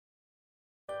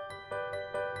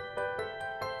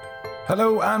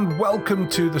Hello and welcome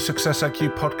to the Success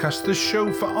IQ podcast, the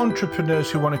show for entrepreneurs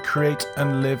who want to create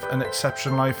and live an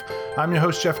exceptional life. I'm your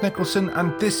host, Jeff Nicholson,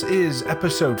 and this is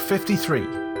episode 53.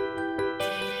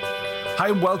 Hi,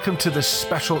 and welcome to this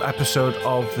special episode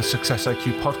of the Success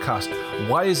IQ podcast.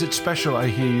 Why is it special, I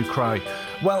hear you cry?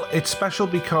 Well, it's special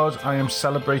because I am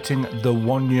celebrating the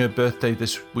 1-year birthday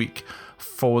this week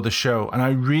for the show, and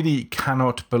I really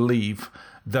cannot believe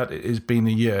that it has been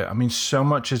a year. I mean, so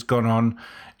much has gone on.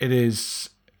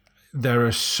 There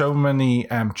are so many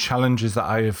challenges that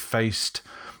I have faced,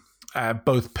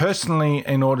 both personally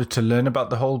in order to learn about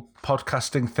the whole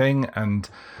podcasting thing, and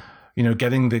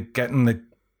getting the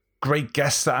great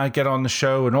guests that I get on the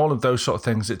show and all of those sort of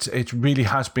things. It really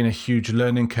has been a huge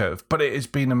learning curve, but it has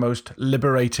been a most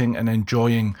liberating and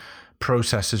enjoying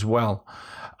process as well.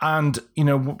 And,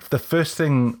 the first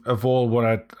thing of all,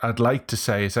 what I'd like to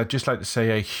say is I'd just like to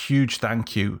say a huge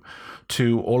thank you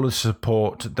to all the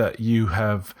support that you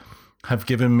have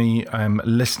given me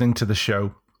listening to the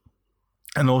show,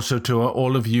 and also to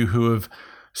all of you who have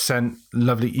sent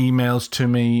lovely emails to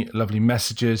me, lovely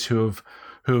messages, who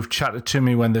have chatted to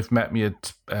me when they've met me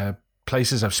at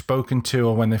places I've spoken to,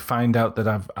 or when they find out that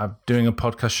I'm doing a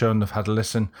podcast show and they've had a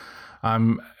listen.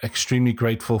 I'm extremely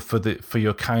grateful for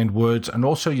your kind words, and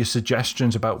also your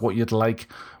suggestions about what you'd like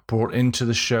brought into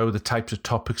the show, the types of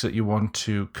topics that you want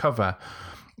to cover.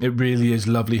 It really is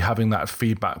lovely having that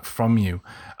feedback from you,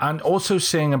 and also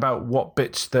seeing about what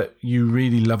bits that you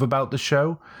really love about the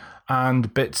show,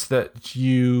 and bits that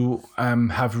you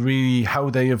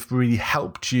how they have really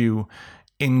helped you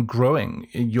in growing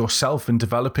yourself and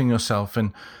developing yourself,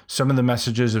 and some of the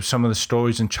messages of some of the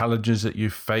stories and challenges that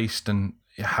you've faced, and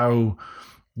how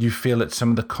you feel that some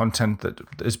of the content that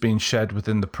is being shared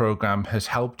within the program has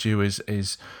helped you is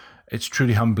it's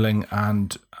truly humbling,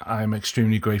 and I'm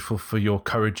extremely grateful for your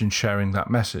courage in sharing that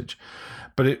message.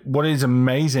 But what is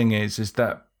amazing is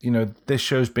that this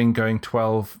show's been going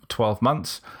 12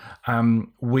 months.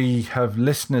 We have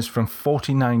listeners from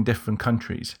 49 different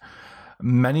countries.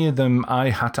 Many of them I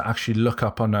had to actually look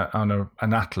up on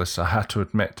an atlas, I had to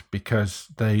admit, because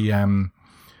they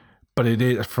but it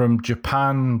is from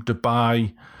Japan,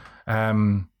 Dubai,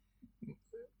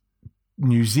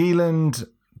 New Zealand,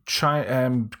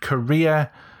 China,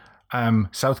 Korea,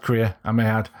 South Korea, I may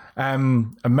add,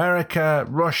 America,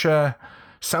 Russia,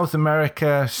 South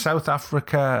America, South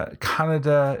Africa,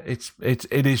 Canada.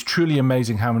 It is truly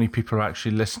amazing how many people are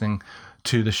actually listening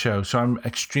to the show. So I'm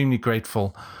extremely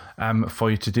grateful for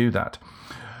you to do that.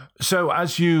 So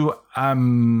as you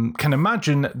can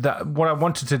imagine, that what I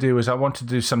wanted to do is I wanted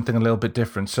to do something a little bit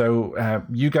different. So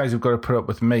you guys have got to put up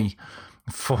with me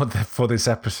for this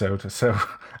episode. So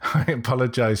I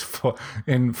apologize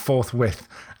forthwith.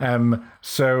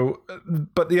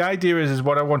 But the idea is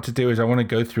what I want to do is I want to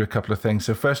go through a couple of things.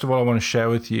 So first of all, I want to share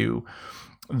with you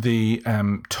the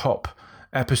top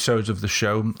episodes of the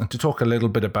show, and to talk a little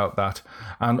bit about that,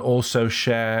 and also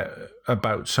share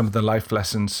about some of the life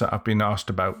lessons that I've been asked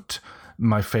about,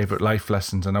 my favorite life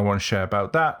lessons, and I want to share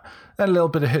about that. Then a little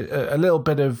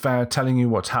bit of telling you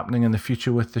what's happening in the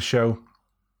future with the show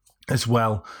as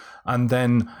well, and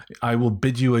then I will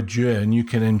bid you adieu, and you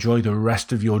can enjoy the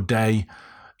rest of your day,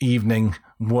 evening,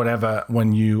 whatever,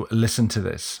 when you listen to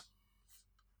this.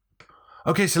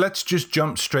 Okay, so let's just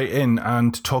jump straight in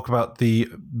and talk about the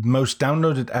most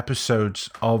downloaded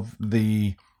episodes of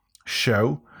the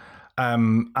show.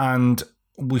 And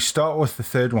we start with the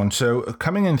third one. So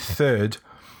coming in third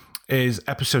is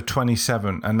episode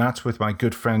 27, and that's with my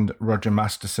good friend Roger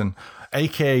Masterson,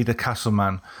 aka the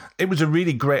Castleman. It was a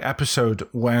really great episode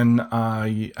when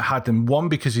I had him, one,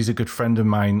 because he's a good friend of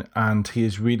mine, and he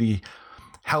has really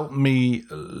helped me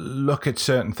look at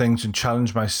certain things and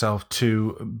challenge myself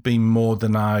to be more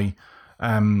than I,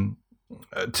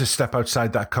 to step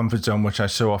outside that comfort zone, which I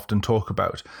so often talk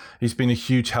about. He's been a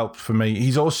huge help for me.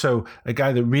 He's also a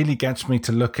guy that really gets me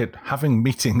to look at having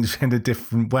meetings in a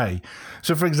different way.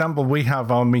 So, for example, we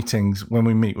have our meetings when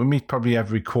we meet. We meet probably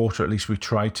every quarter, at least we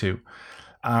try to.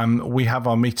 We have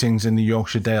our meetings in the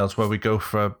Yorkshire Dales, where we go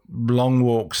for long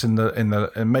walks in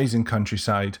the amazing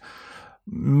countryside.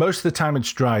 Most of the time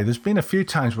it's dry. There's been a few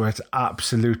times where it's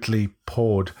absolutely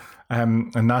poured,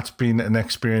 and that's been an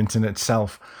experience in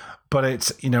itself. But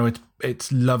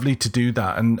it's lovely to do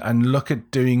that and look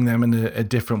at doing them in a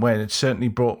different way. And it certainly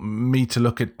brought me to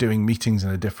look at doing meetings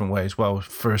in a different way as well,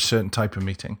 for a certain type of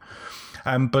meeting.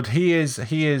 But he is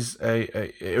he's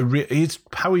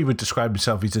how he would describe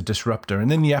himself. He's a disruptor. And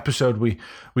in the episode, we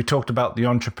talked about the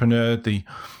entrepreneur, the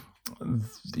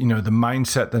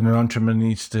mindset that an entrepreneur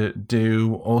needs to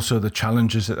do, also the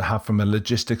challenges that they have from a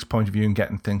logistics point of view and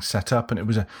getting things set up. And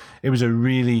it was a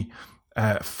really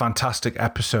fantastic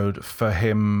episode for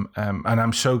him, and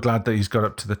I'm so glad that he's got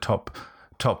up to the top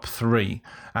 3,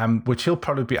 which he'll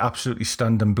probably be absolutely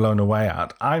stunned and blown away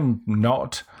at. I'm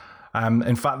not.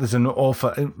 In fact, there's an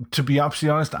awful. To be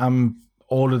absolutely honest,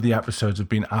 all of the episodes have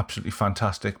been absolutely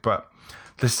fantastic, but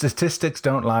the statistics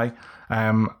don't lie.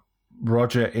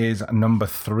 Roger is number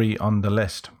 3 on the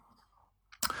list.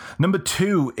 Number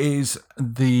 2 is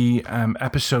the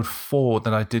episode 4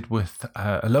 that I did with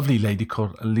a lovely lady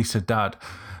called Lisa Dad.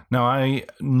 Now, I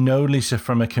know Lisa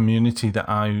from a community that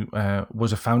I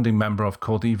was a founding member of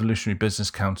called the Evolutionary Business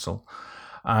Council.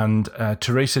 And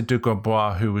Teresa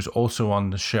Dugobois, who was also on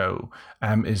the show,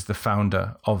 is the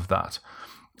founder of that.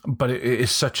 But it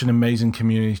is such an amazing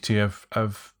community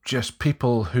of just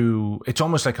people who, it's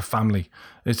almost like a family.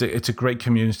 It's a great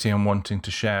community and wanting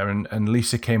to share. And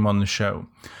Lisa came on the show.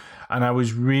 And I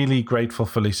was really grateful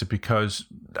for Lisa because,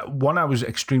 one, I was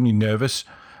extremely nervous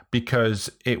because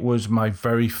it was my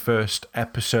very first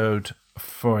episode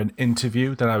for an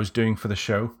interview that I was doing for the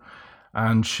show.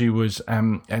 And she was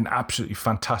an absolutely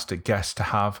fantastic guest to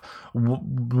have.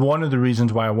 One of the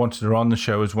reasons why I wanted her on the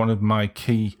show is one of my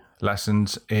key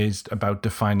lessons is about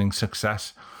defining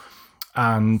success.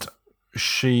 And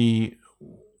she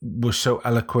was so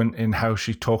eloquent in how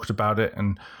she talked about it,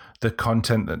 and the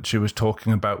content that she was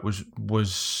talking about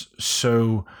was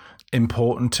so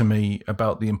important to me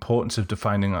about the importance of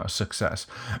defining our success.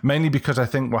 Mainly because I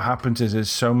think what happens is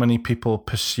so many people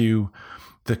pursue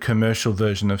the commercial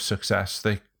version of success.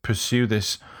 They pursue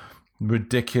this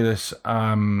ridiculous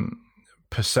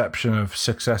perception of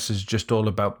success is just all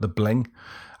about the bling.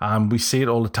 We see it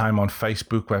all the time on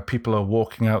Facebook where people are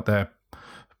walking out their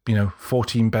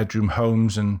 14-bedroom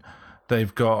homes and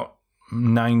they've got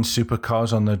 9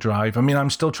 supercars on their drive. I mean, I'm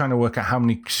still trying to work out how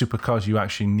many supercars you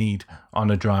actually need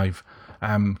on a drive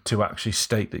to actually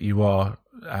state that you are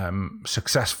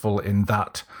successful in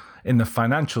the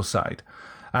financial side.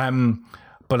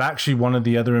 But actually, one of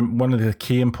the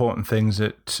key important things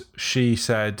that she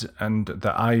said, and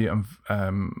that I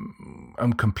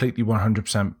am completely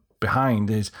 100% behind,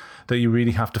 is that you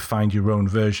really have to find your own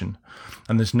version.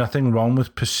 And there's nothing wrong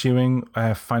with pursuing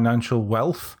financial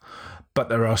wealth, but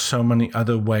there are so many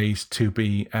other ways to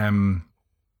be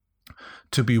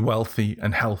wealthy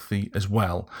and healthy as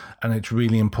well. And it's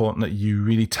really important that you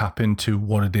really tap into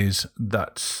what it is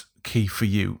that's key for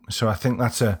you. So I think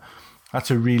that's a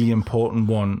really important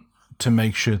one to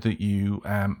make sure that you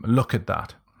look at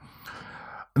that.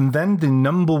 And then the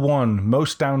number 1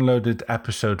 most downloaded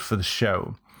episode for the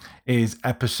show is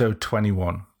episode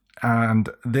 21. And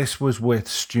this was with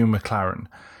Stu McLaren.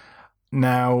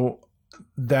 Now,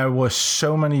 there were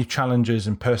so many challenges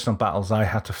and personal battles I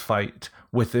had to fight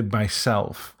within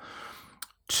myself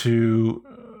to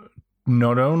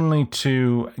not only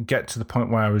to get to the point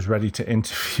where I was ready to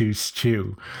interview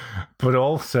Stu, but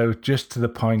also just to the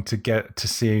point to get to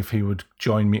see if he would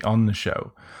join me on the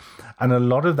show. And a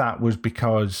lot of that was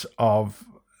because of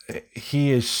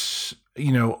he is,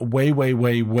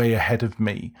 way ahead of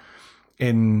me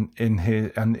in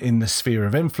his and in the sphere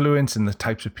of influence and the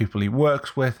types of people he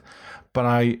works with. But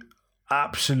I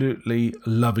absolutely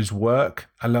love his work.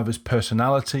 I love his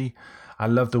personality. I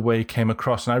love the way he came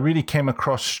across. And I really came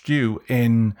across Stu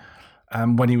in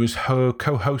when he was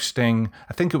co-hosting,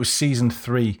 I think it was season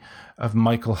 3 of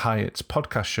Michael Hyatt's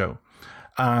podcast show.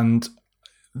 And,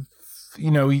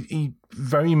 he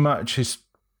very much,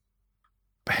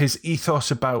 his ethos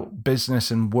about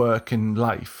business and work and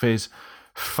life is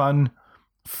fun,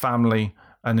 family,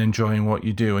 and enjoying what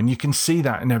you do. And you can see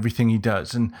that in everything he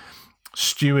does. And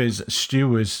Stu is,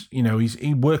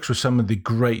 he works with some of the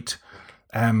great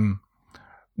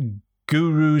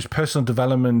gurus, personal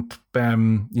development,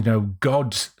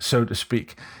 gods, so to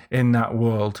speak, in that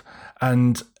world.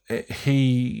 And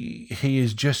he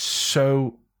is just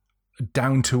so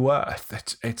down to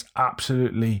earth. It's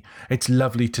absolutely, it's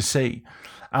lovely to see.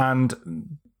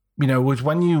 And,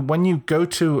 when you go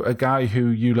to a guy who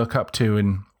you look up to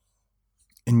and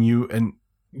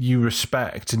you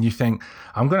respect, and you think,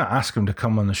 I'm going to ask him to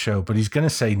come on the show, but he's going to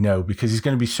say no because he's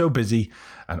going to be so busy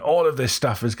and all of this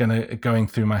stuff is going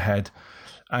through my head.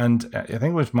 And I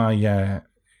think it was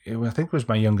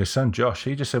my youngest son, Josh.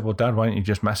 He just said, well, Dad, why don't you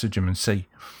just message him and see?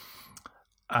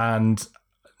 And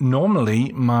normally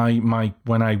when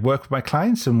I work with my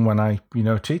clients and when I,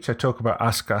 teach, I talk about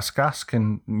ask,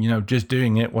 and, just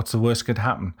doing it, what's the worst could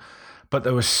happen? But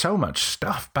there was so much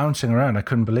stuff bouncing around, I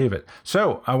couldn't believe it.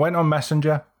 So I went on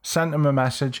Messenger, sent him a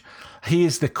message. He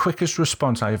is the quickest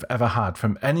response I have ever had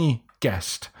from any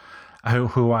guest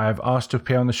who I have asked to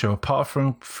appear on the show, apart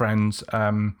from friends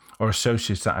or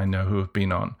associates that I know who have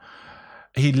been on.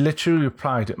 he literally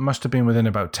replied, it must have been within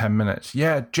about 10 minutes.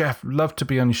 Yeah, Jeff, love to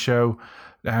be on your show.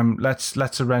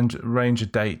 Let's arrange a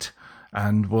date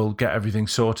and we'll get everything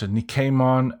sorted. And he came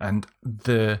on, and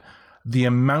the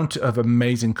amount of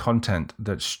amazing content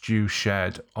that Stu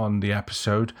shared on the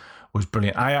episode was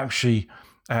brilliant. I actually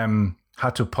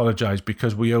had to apologize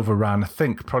because we overran, I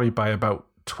think, probably by about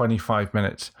 25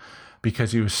 minutes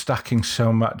because he was stacking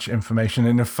so much information.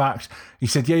 And in fact, he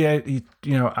said, I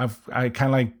kind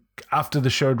of like, after the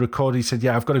show had recorded, he said,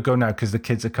 I've got to go now because the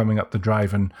kids are coming up the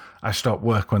drive and I stop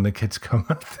work when the kids come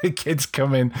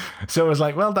in. So I was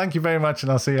like, well, thank you very much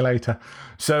and I'll see you later.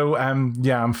 So,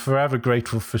 I'm forever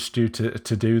grateful for Stu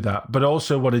to do that. But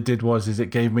also what it did is it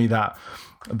gave me that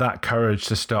courage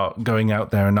to start going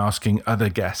out there and asking other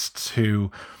guests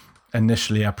who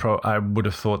initially I would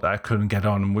have thought that I couldn't get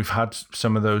on. And we've had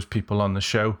some of those people on the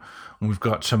show, and we've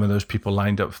got some of those people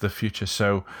lined up for the future.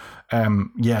 So,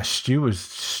 Stu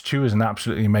was an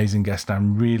absolutely amazing guest.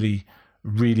 I'm really,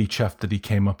 really chuffed that he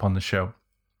came up on the show.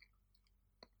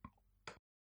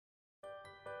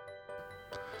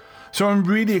 So I'm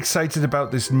really excited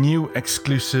about this new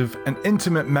exclusive and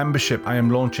intimate membership I am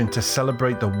launching to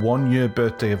celebrate the 1-year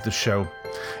birthday of the show.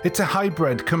 It's a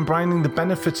hybrid combining the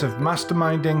benefits of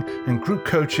masterminding and group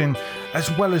coaching,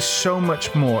 as well as so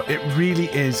much more. It really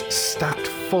is stacked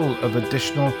full of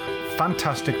additional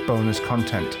fantastic bonus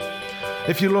content.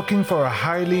 If you're looking for a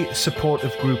highly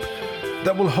supportive group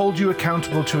that will hold you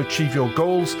accountable to achieve your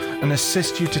goals and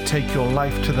assist you to take your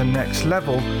life to the next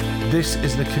level, this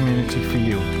is the community for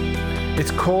you.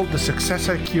 It's called the Success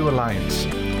IQ Alliance,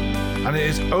 and it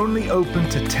is only open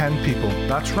to 10 people.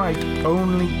 That's right,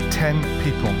 only 10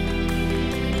 people.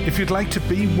 If you'd like to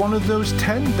be one of those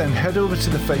 10, then head over to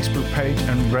the Facebook page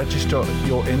and register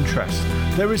your interest.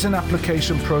 There is an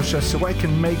application process so I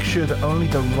can make sure that only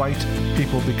the right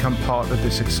people become part of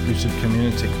this exclusive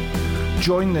community.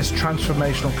 Join this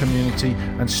transformational community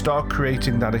and start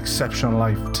creating that exceptional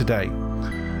life today.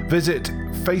 Visit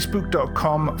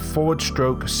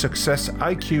facebook.com/Success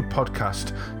IQ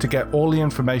podcast to get all the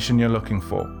information you're looking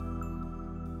for.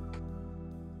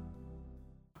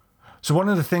 So one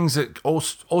of the things that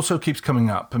also keeps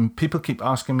coming up, and people keep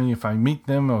asking me if I meet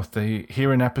them or if they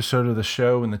hear an episode of the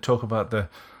show and they talk about the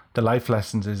life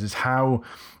lessons, is how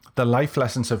the life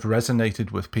lessons have resonated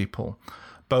with people,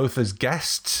 both as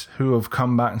guests who have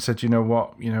come back and said,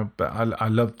 but I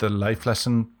love the life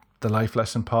lesson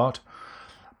part,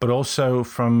 but also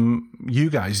from you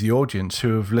guys, the audience,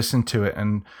 who have listened to it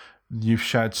and you've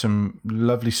shared some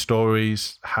lovely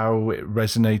stories, how it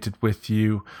resonated with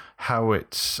you, how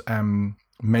it's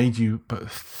made you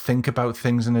think about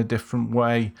things in a different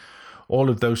way,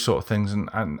 all of those sort of things.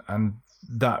 And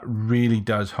that really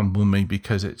does humble me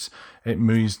because it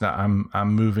means that I'm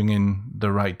moving in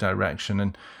the right direction.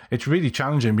 And it's really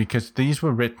challenging because these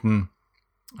were written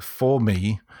for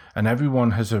me, and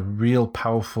everyone has a real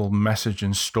powerful message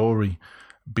and story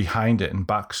behind it and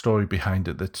backstory behind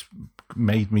it that's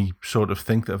made me sort of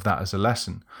think of that as a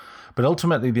lesson. But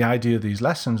ultimately, the idea of these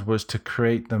lessons was to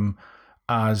create them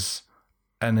as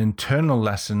an internal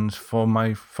lessons for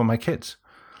my kids.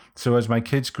 So as my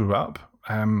kids grew up,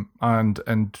 and I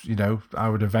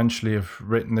would eventually have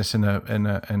written this in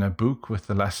a book with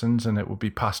the lessons, and it would be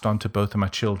passed on to both of my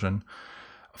children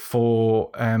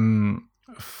for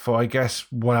I guess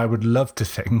what I would love to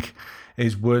think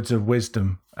is words of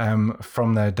wisdom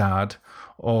from their dad,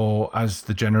 or as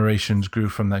the generations grew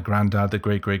from their granddad, their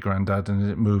great-great-granddad, and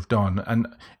it moved on. And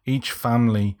each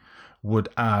family would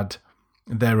add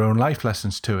their own life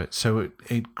lessons to it. So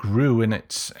it grew in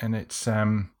its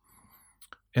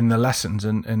in the lessons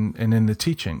and in the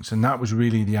teachings. And that was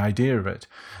really the idea of it.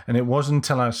 And it wasn't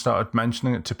until I started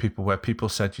mentioning it to people where people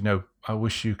said, I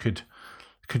wish you could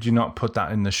you not put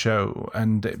that in the show?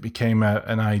 And it became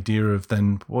an idea of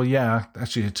then, well, yeah,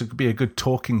 actually it could be a good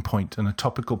talking point and a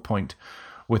topical point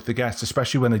with the guests,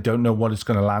 especially when they don't know what it's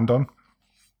going to land on.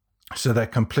 So they're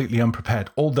completely unprepared.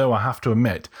 Although I have to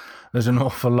admit, there's an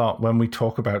awful lot when we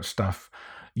talk about stuff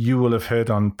you will have heard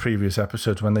on previous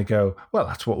episodes when they go, well,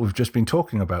 that's what we've just been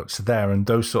talking about. So there, and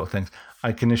those sort of things.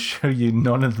 I can assure you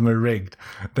none of them are rigged.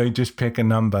 They just pick a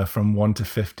number from 1 to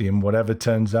 50 and whatever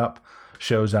turns up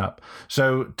shows up.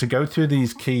 So to go through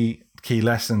these key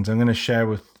lessons, I'm going to share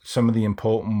with some of the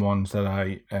important ones that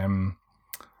I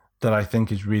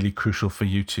think is really crucial for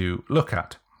you to look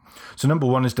at. So number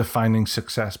one is defining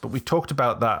success, but we talked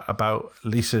about that about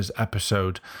Lisa's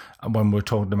episode when we're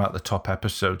talking about the top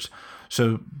episodes.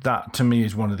 So that to me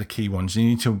is one of the key ones. You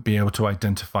need to be able to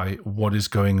identify what is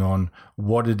going on,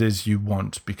 what it is you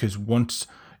want, because once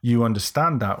you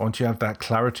understand that, once you have that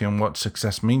clarity on what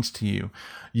success means to you,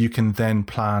 you can then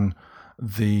plan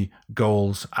the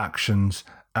goals, actions,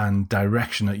 and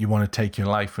direction that you want to take your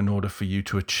life in order for you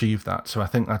to achieve that. So I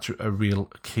think that's a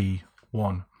real key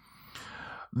one.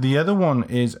 The other one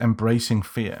is embracing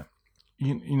fear.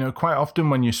 You know, quite often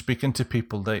when you're speaking to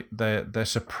people, they're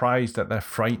surprised, that they're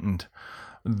frightened,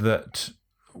 that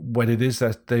when it is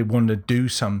that they want to do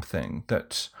something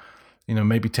that's, you know,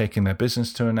 maybe taking their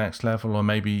business to a next level, or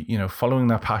maybe, you know, following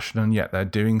their passion, and yet they're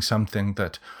doing something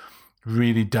that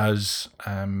really does,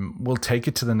 will take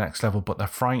it to the next level, but they're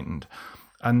frightened.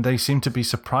 And they seem to be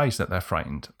surprised that they're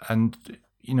frightened. And,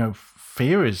 you know,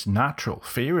 fear is natural.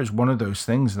 Fear is one of those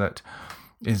things that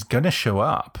is going to show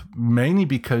up, mainly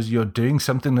because you're doing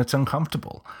something that's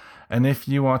uncomfortable. And if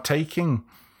you are taking,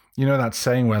 you know, that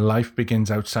saying where life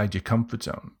begins outside your comfort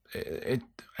zone,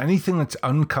 anything that's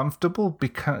uncomfortable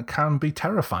can be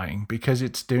terrifying, because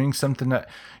it's doing something that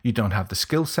you don't have the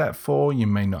skill set for, you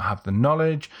may not have the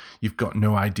knowledge, you've got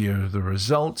no idea of the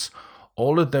results.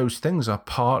 All of those things are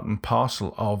part and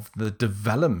parcel of the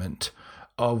development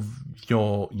of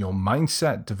your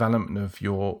mindset, development of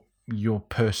your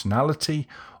personality.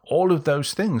 All of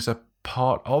those things are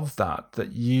part of that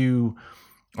you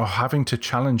are having to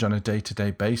challenge on a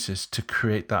day-to-day basis to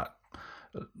create that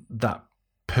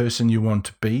person you want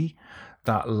to be,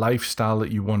 that lifestyle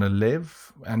that you want to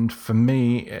live. And for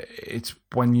me, it's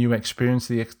when you experience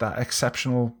that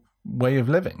exceptional way of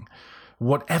living,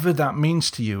 whatever that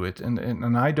means to you.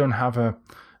 And I don't have a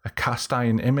cast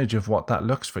iron image of what that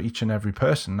looks for each and every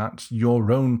person. That's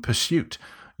your own pursuit,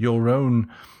 your own,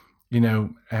 you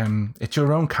know, it's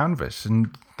your own canvas,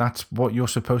 and that's what you're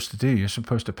supposed to do. You're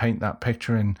supposed to paint that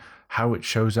picture in how it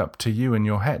shows up to you in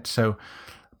your head. So,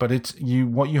 but it's you.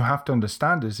 What you have to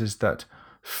understand is that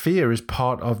fear is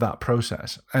part of that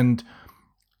process, and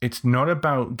it's not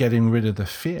about getting rid of the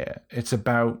fear. It's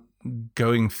about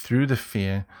going through the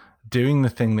fear, doing the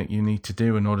thing that you need to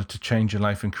do in order to change your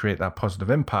life and create that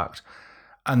positive impact.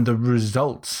 And the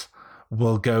results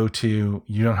will go to,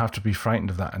 you don't have to be frightened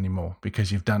of that anymore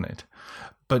because you've done it.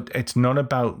 But it's not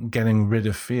about getting rid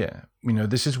of fear. You know,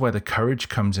 this is where the courage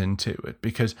comes into it,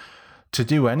 because to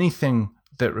do anything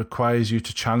that requires you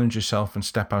to challenge yourself and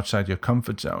step outside your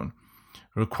comfort zone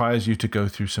requires you to go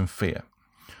through some fear.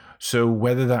 So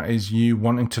whether that is you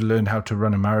wanting to learn how to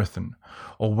run a marathon,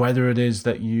 or whether it is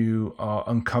that you are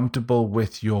uncomfortable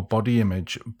with your body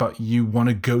image, but you want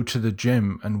to go to the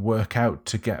gym and work out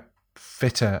to get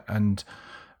fitter and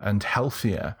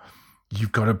healthier,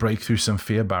 you've got to break through some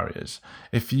fear barriers.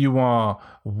 If you are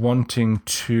wanting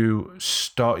to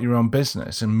start your own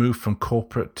business and move from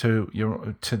corporate to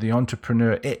the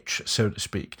entrepreneur itch, so to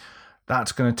speak,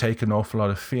 that's going to take an awful lot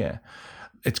of fear.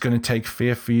 It's going to take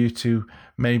fear for you to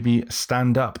maybe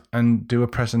stand up and do a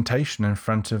presentation in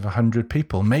front of 100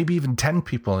 people, maybe even 10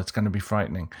 people. It's going to be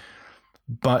frightening.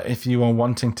 But if you are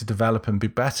wanting to develop and be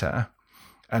better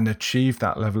and achieve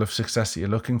that level of success that you're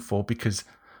looking for, because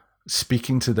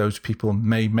speaking to those people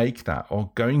may make that,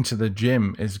 or going to the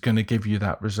gym is going to give you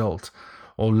that result,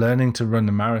 or learning to run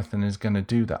the marathon is going to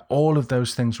do that. All of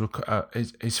those things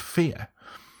is fear.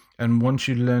 And once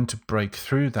you learn to break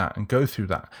through that and go through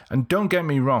that, and don't get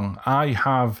me wrong, I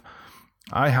have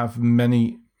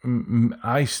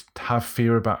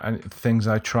fear about things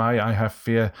I try. I have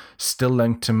fear still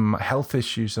linked to health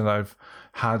issues that I've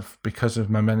had because of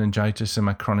my meningitis and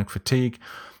my chronic fatigue.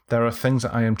 There are things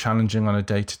that I am challenging on a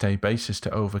day-to-day basis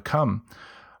to overcome.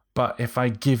 But if I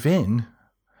give in,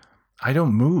 I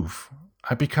don't move.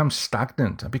 I become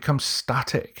stagnant. I become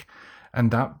static.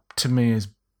 And that to me is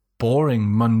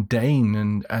boring,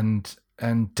 mundane,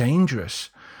 and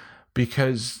dangerous,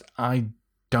 because I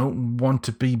don't want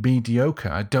to be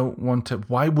mediocre. I don't want to.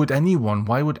 Why would any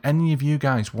of you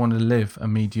guys want to live a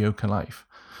mediocre life?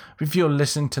 If you're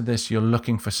listening to this, you're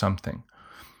looking for something.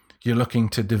 You're looking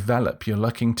to develop. You're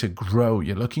looking to grow.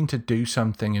 You're looking to do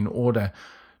something in order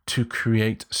to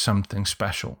create something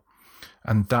special.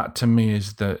 And that to me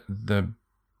is the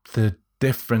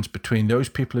difference between those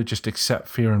people who just accept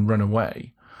fear and run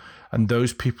away, and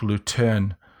those people who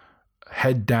turn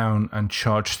head down and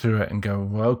charge through it and go,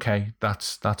 well, okay,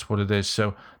 that's what it is.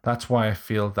 So that's why I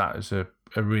feel that is a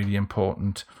really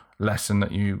important lesson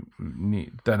that you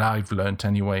need, that I've learned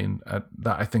anyway, and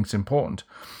that I think is important.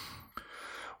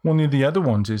 One of the other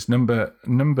ones is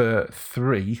number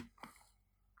 3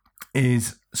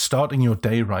 is starting your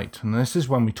day right. And this is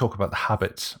when we talk about the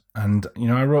habits. And, you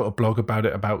know, I wrote a blog about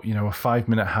it, about, you know, a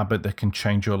 5-minute habit that can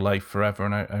change your life forever.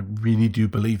 And I really do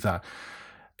believe that.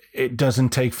 It doesn't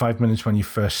take 5 minutes when you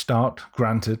first start.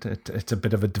 Granted, it's a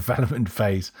bit of a development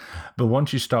phase. But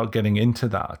once you start getting into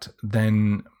that,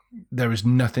 then there is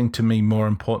nothing to me more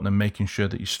important than making sure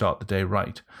that you start the day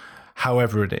right,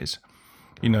 however it is.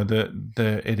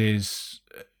 it is,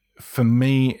 for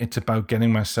me, it's about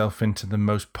getting myself into the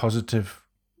most positive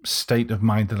state of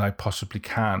mind that I possibly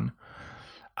can.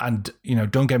 And,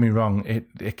 don't get me wrong,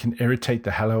 it can irritate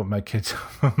the hell out of my kids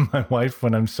and my wife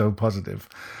when I'm so positive.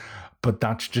 But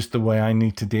that's just the way I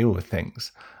need to deal with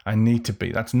things. I need to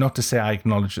be. That's not to say I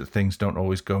acknowledge that things don't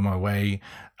always go my way,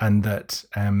 and that,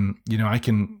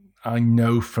 I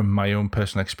know from my own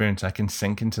personal experience, I can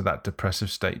sink into that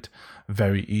depressive state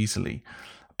very easily.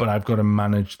 But I've got to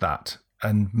manage that.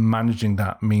 And managing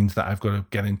that means that I've got to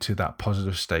get into that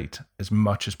positive state as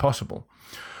much as possible.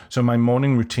 So my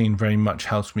morning routine very much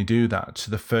helps me do that.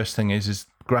 So the first thing is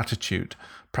gratitude,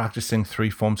 practicing 3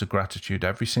 forms of gratitude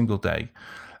every single day,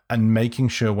 and making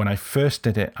sure when I first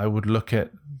did it, I would look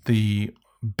at the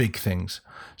big things.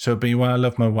 So I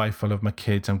love my wife, I love my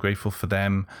kids, I'm grateful for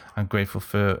them, I'm grateful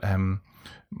for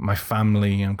my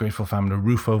family, I'm grateful for having a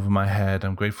roof over my head,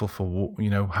 I'm grateful for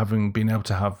having been able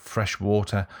to have fresh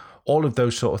water, all of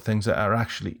those sort of things that are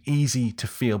actually easy to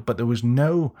feel, but there was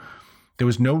no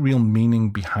real meaning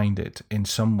behind it in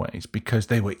some ways because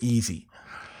they were easy.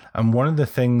 And one of the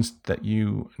things that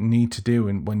you need to do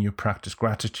when you practice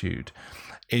gratitude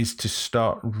is to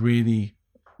start really,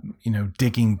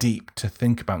 digging deep, to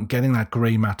think about getting that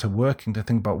gray matter working, to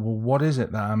think about, well, what is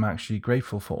it that I'm actually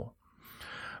grateful for?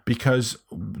 Because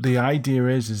the idea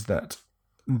is that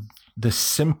the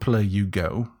simpler you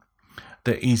go,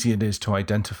 the easier it is to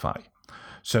identify.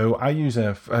 So I use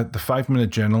the 5-minute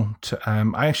journal.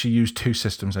 I actually use 2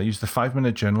 systems. I use the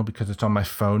 5-minute journal because it's on my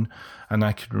phone, and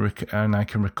I can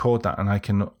record that, and I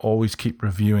can always keep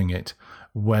reviewing it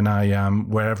when I am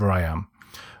wherever I am.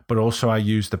 But also I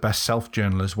use the Best Self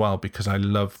journal as well because I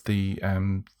love the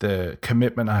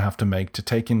commitment I have to make to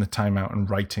taking the time out and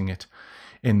writing it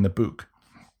in the book.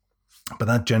 But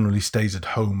that generally stays at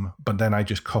home. But then I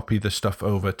just copy the stuff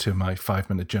over to my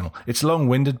 5-minute journal. It's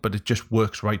long-winded, but it just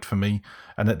works right for me.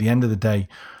 And at the end of the day,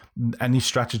 any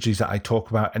strategies that I talk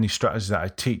about, any strategies that I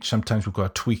teach, sometimes we've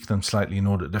got to tweak them slightly in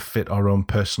order to fit our own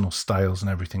personal styles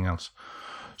and everything else.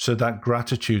 So that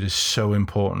gratitude is so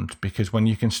important, because when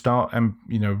you can start,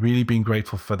 really being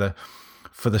grateful for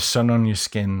the sun on your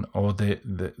skin, or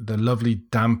the lovely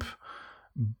damp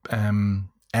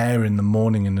air in the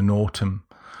morning in an autumn,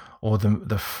 or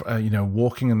the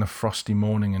walking in the frosty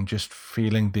morning and just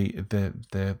feeling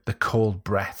the cold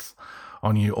breath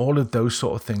on you, all of those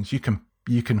sort of things you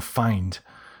can find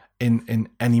in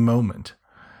any moment.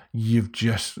 You've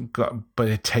just got, but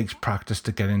it takes practice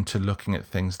to get into looking at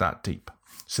things that deep.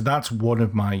 So that's one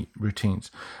of my routines.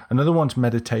 Another one's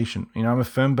meditation. I'm a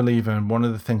firm believer, and one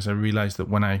of the things I realized that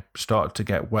when I started to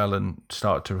get well and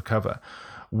started to recover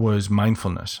was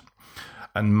mindfulness.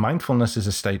 And mindfulness is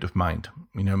a state of mind.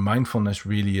 Mindfulness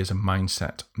really is a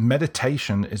mindset.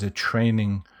 Meditation is a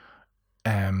training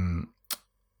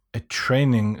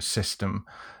system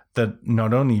that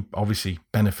not only obviously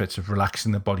benefits of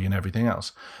relaxing the body and everything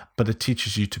else, but it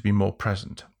teaches you to be more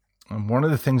present. And one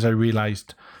of the things I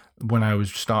realized when I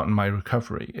was starting my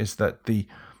recovery is that the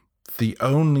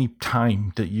only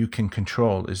time that you can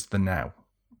control is the now.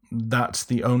 That's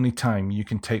the only time you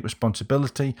can take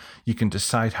responsibility. You can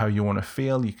decide how you want to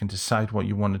feel. You can decide what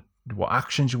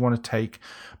actions you want to take,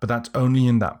 but that's only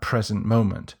in that present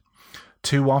moment.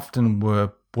 Too often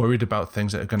we're worried about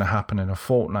things that are going to happen in a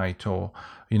fortnight, or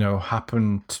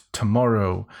happen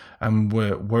tomorrow, and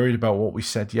we're worried about what we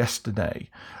said yesterday.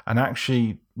 And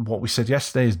actually, what we said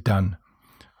yesterday is done.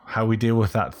 How we deal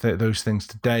with those things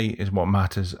today is what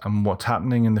matters, and what's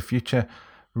happening in the future,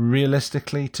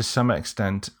 realistically, to some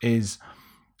extent, is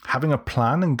having a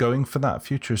plan and going for that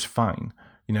future is fine,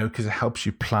 because it helps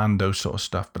you plan those sort of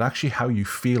stuff. But actually how you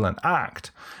feel and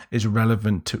act is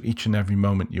relevant to each and every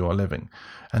moment you are living.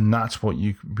 And that's what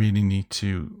you really need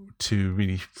to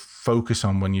really focus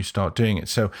on when you start doing it.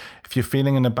 So if you're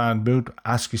feeling in a bad mood,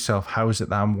 ask yourself, how is it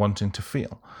that I'm wanting to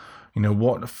feel?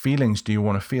 What feelings do you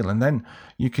want to feel? And then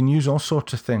you can use all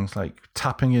sorts of things like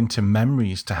tapping into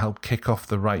memories to help kick off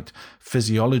the right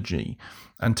physiology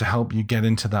and to help you get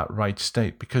into that right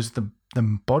state, because the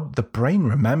brain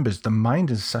remembers. The mind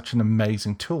is such an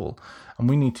amazing tool, and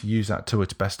we need to use that to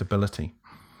its best ability.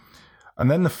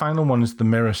 And then the final one is the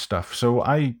mirror stuff. So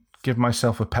I give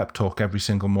myself a pep talk every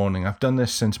single morning. I've done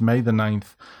this since May the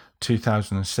 9th,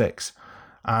 2006.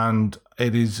 And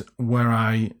it is where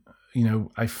I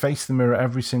face the mirror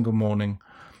every single morning,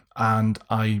 and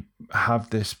I have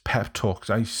this pep talk.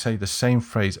 I say the same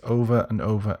phrase over and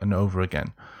over and over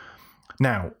again.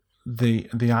 Now, the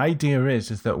idea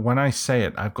is that when I say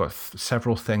it, I've got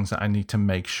several things that I need to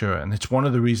make sure. And it's one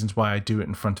of the reasons why I do it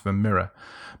in front of a mirror,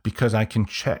 because I can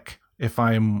check if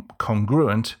I am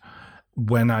congruent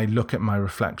when I look at my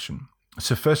reflection.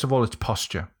 So first of all, it's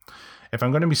posture. If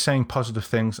I'm going to be saying positive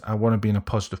things, I want to be in a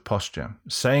positive posture.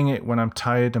 Saying it when I'm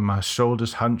tired and my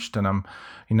shoulders hunched and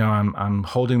I'm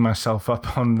holding myself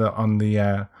up on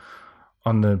the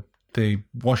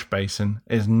wash basin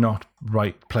is not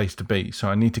right place to be. So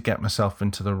I need to get myself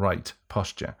into the right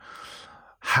posture.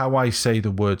 How I say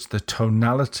the words, the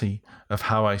tonality of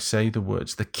how I say the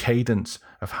words, the cadence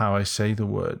of how I say the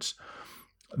words,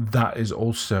 that is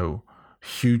also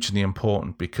hugely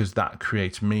important because that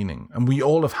creates meaning. And we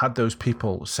all have had those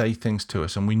people say things to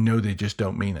us and we know they just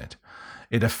don't mean it.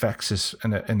 It affects us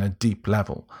in a deep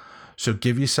level. So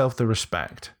give yourself the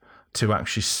respect to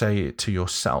actually say it to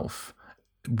yourself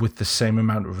with the same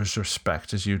amount of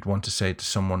respect as you'd want to say it to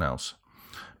someone else,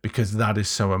 because that is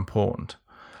so important.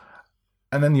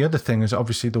 And then the other thing is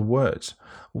obviously the words.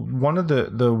 One of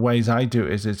the ways I do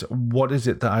it is what is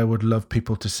it that I would love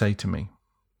people to say to me?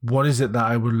 What is it that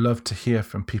I would love to hear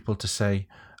from people to say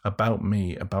about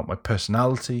me, about my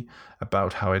personality,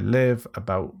 about how I live,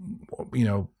 about,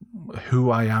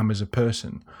 who I am as a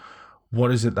person?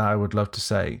 What is it that I would love to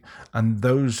say? And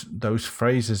those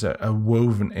phrases are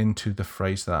woven into the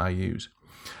phrase that I use.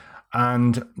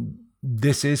 And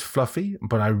this is fluffy,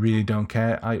 but I really don't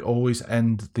care. I always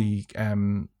end the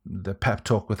pep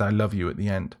talk with "I love you" at the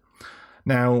end.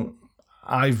 Now,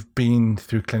 I've been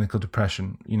through clinical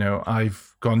depression.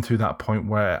 I've gone through that point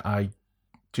where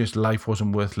life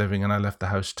wasn't worth living, and I left the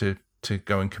house to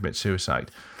go and commit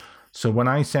suicide. So when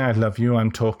I say "I love you,"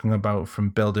 I'm talking about from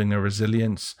building a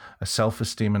resilience, a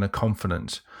self-esteem, and a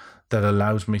confidence that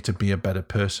allows me to be a better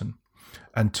person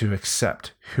and to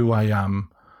accept who I am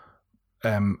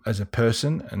as a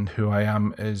person and who I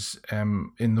am as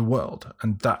in the world.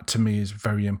 And that to me is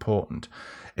very important.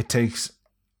 It takes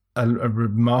a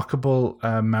remarkable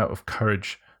amount of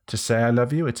courage to say "I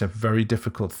love you." It's a very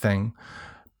difficult thing,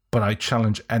 but I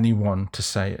challenge anyone to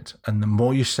say it. And the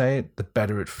more you say it, the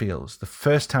better it feels. The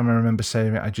first time I remember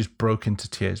saying it, I just broke into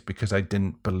tears because I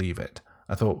didn't believe it.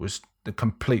 I thought it was the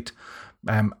complete,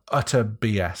 utter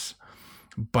BS.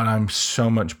 But I'm so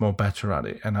much more better at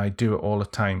it, and I do it all the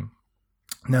time.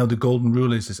 Now, the golden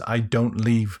rule is I don't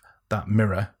leave that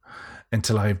mirror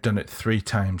until I've done it 3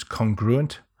 times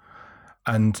congruent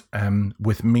and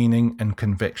with meaning and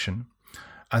conviction.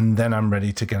 And then I'm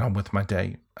ready to get on with my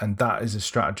day. And that is a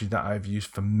strategy that I've used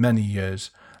for many years.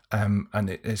 And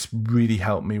it's really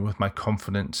helped me with my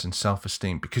confidence and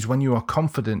self-esteem. Because when you are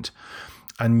confident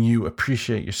and you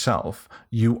appreciate yourself,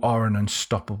 you are an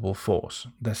unstoppable force.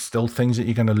 There's still things that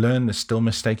you're going to learn. There's still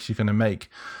mistakes you're going to make.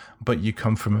 But you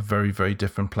come from a very, very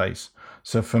different place.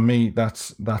 So for me,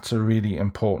 that's a really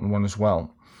important one as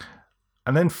well.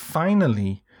 And then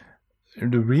finally,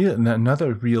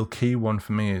 another real key one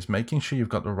for me is making sure you've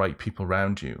got the right people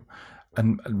around you.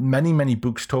 And many, many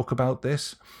books talk about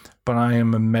this, but I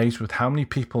am amazed with how many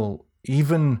people,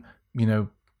 even,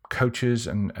 coaches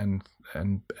and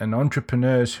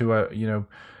entrepreneurs who are,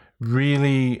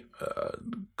 really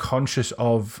conscious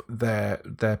of their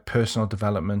personal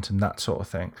development and that sort of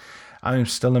thing. I'm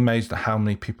still amazed at how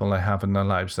many people they have in their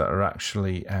lives that are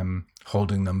actually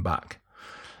holding them back.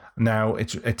 Now,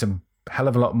 it's a hell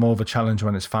of a lot more of a challenge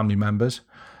when it's family members,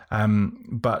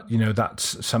 but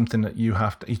that's something that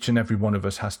each and every one of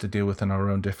us has to deal with in our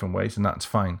own different ways, and that's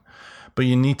fine. But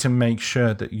you need to make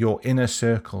sure that your inner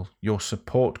circle, your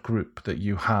support group that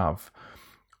you have,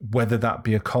 whether that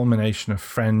be a culmination of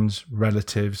friends,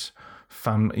 relatives,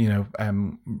 family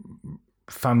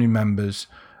members,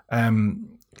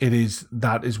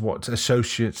 that is what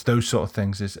associates, those sort of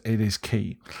things it is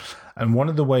key. And one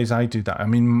of the ways I do that,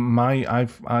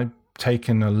 I've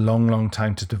taken a long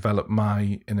time to develop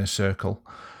my inner circle,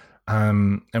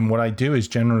 and what I do is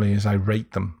generally I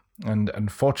rate them. And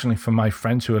unfortunately for my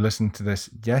friends who are listening to this,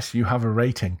 yes, you have a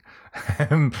rating.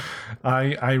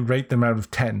 I rate them out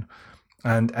of 10.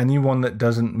 And anyone that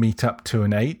doesn't meet up to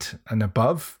an 8 and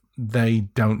above, they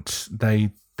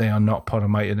are not part of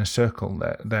my inner circle.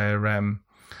 They're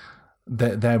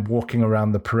walking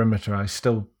around the perimeter. I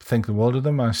still think the world of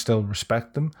them. I still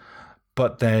respect them,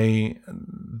 but they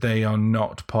are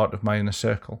not part of my inner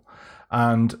circle.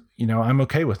 And I'm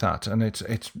okay with that. And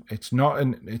it's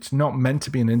not meant to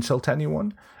be an insult to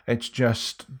anyone. It's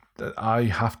just that I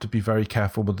have to be very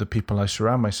careful with the people I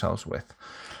surround myself with.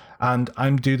 And I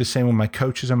do the same with my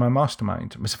coaches and my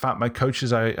mastermind. In fact, my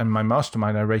coaches and my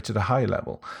mastermind I rate at a high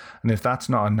level. And if that's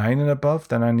not a 9 and above,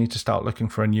 then I need to start looking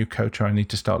for a new coach, or I need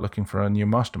to start looking for a new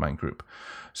mastermind group.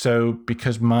 So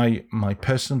because my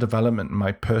personal development and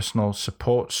my personal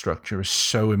support structure is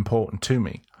so important to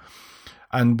me.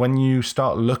 And when you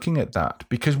start looking at that,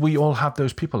 because we all have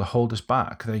those people that hold us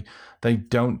back, they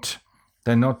don't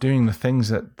they're not doing the things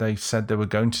that they said they were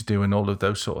going to do and all of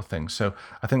those sort of things. So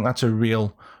I think that's a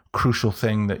real crucial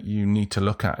thing that you need to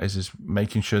look at is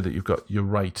making sure that you've got the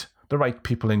right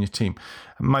people in your team.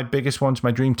 My biggest one's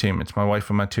my dream team. It's my wife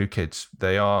and my 2 kids.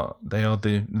 They are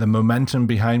the momentum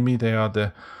behind me. They are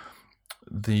the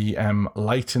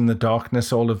light in the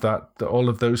darkness, all of that, all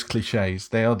of those cliches.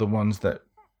 They are the ones that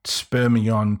spur me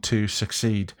on to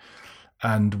succeed.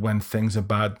 And when things are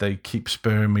bad, they keep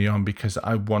spurring me on because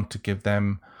I want to give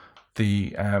them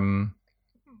the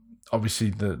obviously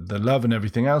the love and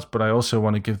everything else, but I also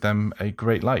want to give them a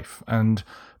great life. And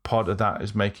part of that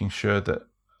is making sure that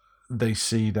they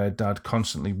see their dad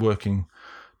constantly working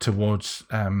towards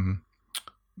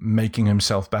making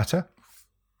himself better,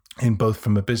 in both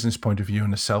from a business point of view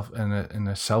and in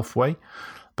a self way.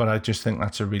 But I just think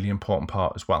that's a really important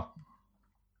part as well.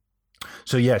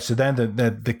 So yeah, so they're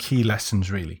the key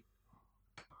lessons really.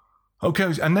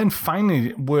 Okay, and then finally,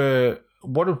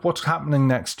 what's happening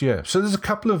next year? So there's a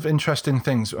couple of interesting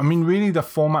things. I mean, really, the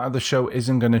format of the show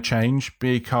isn't going to change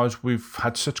because we've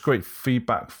had such great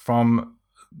feedback from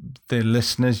the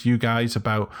listeners, you guys,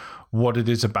 about what it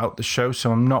is about the show.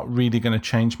 So I'm not really going to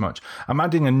change much. I'm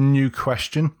adding a new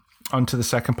question onto the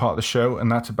second part of the show,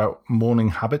 and that's about morning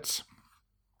habits.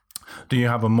 Do you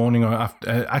have a morning or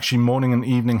morning and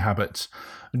evening habits?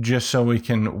 Just so we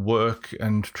can work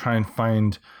and try and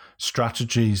find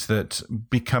strategies that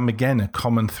become, again, a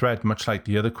common thread, much like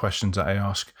the other questions that I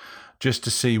ask, just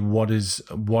to see what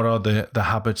are the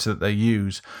habits that they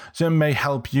use. So it may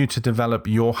help you to develop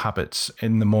your habits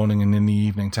in the morning and in the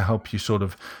evening to help you sort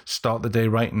of start the day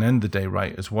right and end the day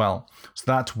right as well. So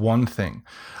that's one thing.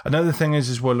 Another thing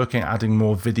is we're looking at adding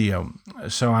more video.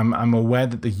 So I'm aware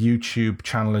that the YouTube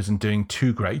channel isn't doing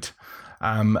too great.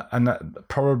 And that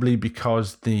probably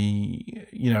because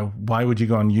why would you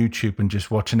go on YouTube and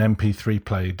just watch an MP3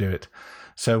 player do it?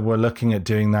 So we're looking at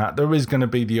doing that. There is going to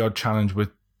be the odd challenge with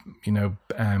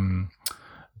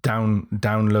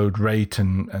download rate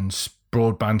and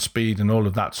broadband speed and all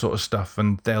of that sort of stuff,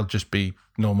 and they'll just be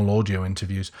normal audio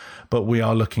interviews. But we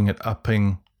are looking at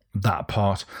upping that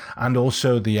part, and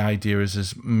also the idea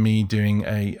is me doing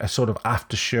a sort of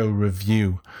after show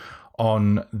review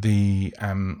on the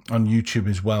on YouTube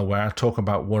as well, where I talk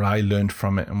about what I learned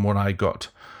from it and what I got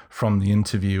from the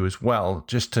interview as well,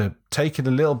 just to take it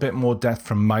a little bit more depth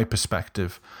from my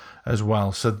perspective as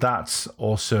well. So that's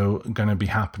also going to be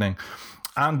happening.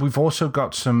 And we've also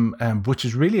got some, which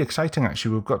is really exciting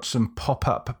actually, we've got some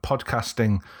pop-up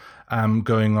podcasting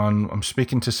going on. I'm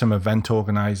speaking to some event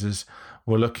organizers.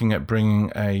 We're looking at bringing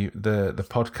the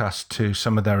podcast to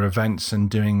some of their events and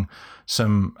doing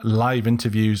some live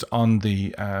interviews on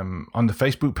the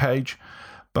Facebook page.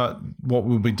 But what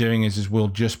we'll be doing is we'll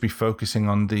just be focusing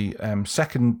on the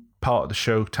second part of the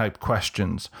show type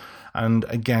questions, and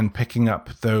again picking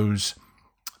up those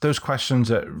questions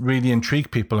that really intrigue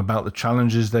people about the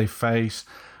challenges they face.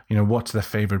 What's their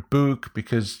favorite book?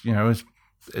 Because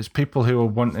as people who are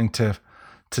wanting to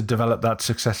develop that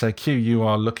success IQ, you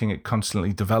are looking at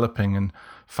constantly developing, and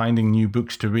finding new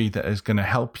books to read that is going to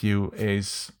help you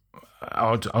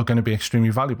are going to be extremely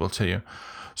valuable to you.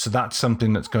 So that's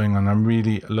something that's going on. I'm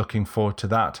really looking forward to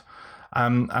that.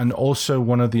 And also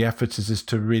one of the efforts is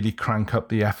to really crank up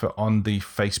the effort on the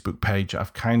Facebook page.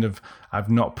 I've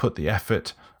not put the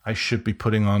effort I should be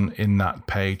putting on in that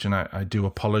page, and I do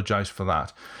apologize for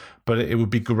that. But it would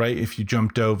be great if you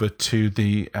jumped over to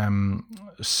the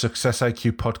Success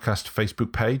IQ Podcast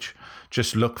Facebook page.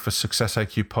 Just look for Success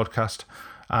IQ Podcast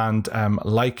and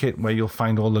like it, where you'll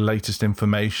find all the latest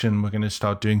information. We're going to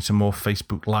start doing some more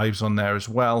Facebook Lives on there as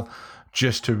well,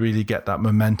 just to really get that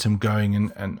momentum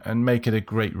going and make it a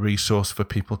great resource for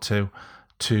people to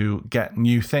get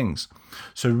new things.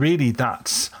 So really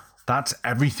that's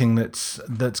everything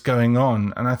that's going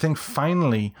on. And I think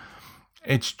finally,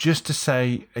 it's just to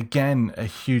say, again, a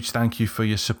huge thank you for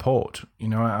your support.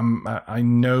 I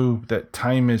know that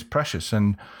time is precious,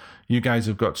 and you guys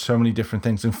have got so many different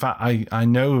things. In fact, I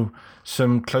know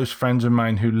some close friends of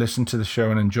mine who listen to the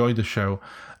show and enjoy the show.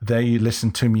 They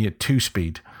listen to me at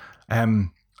 2-speed.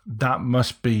 That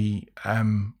must be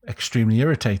extremely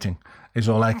irritating, is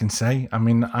all I can say. I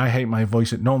mean, I hate my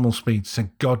voice at normal speed, so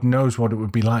God knows what it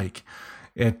would be like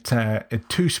at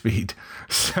 2-speed.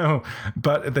 So,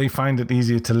 but they find it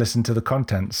easier to listen to the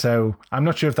content. So I'm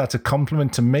not sure if that's a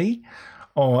compliment to me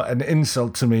or an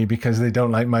insult to me because they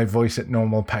don't like my voice at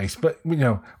normal pace. But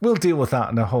we'll deal with that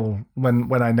in a whole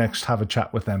when I next have a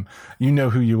chat with them. You know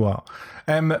who you are.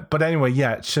 But anyway,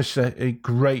 yeah, it's just a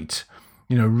great,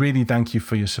 really thank you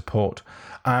for your support.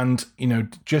 And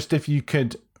just if you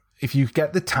get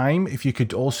the time, if you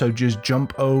could also just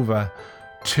jump over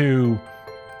to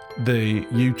the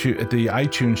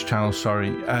iTunes channel,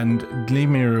 and leave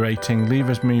me a rating,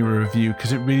 leave me a review,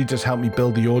 because it really does help me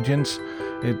build the audience.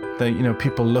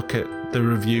 People look at the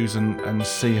reviews and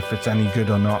see if it's any good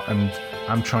or not, and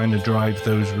I'm trying to drive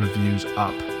those reviews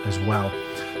up as well.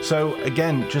 So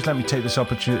again, just let me take this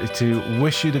opportunity to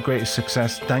wish you the greatest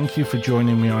success. Thank you for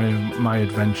joining me on my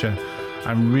adventure.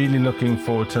 I'm really looking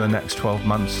forward to the next 12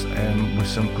 months with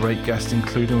some great guests,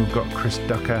 including we've got Chris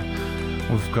Ducker,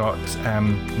 we've got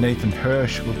Nathan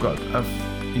Hirsch, we've got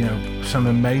some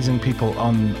amazing people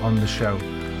on the show.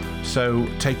 So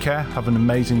take care, have an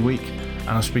amazing week, and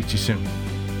I'll speak to you soon.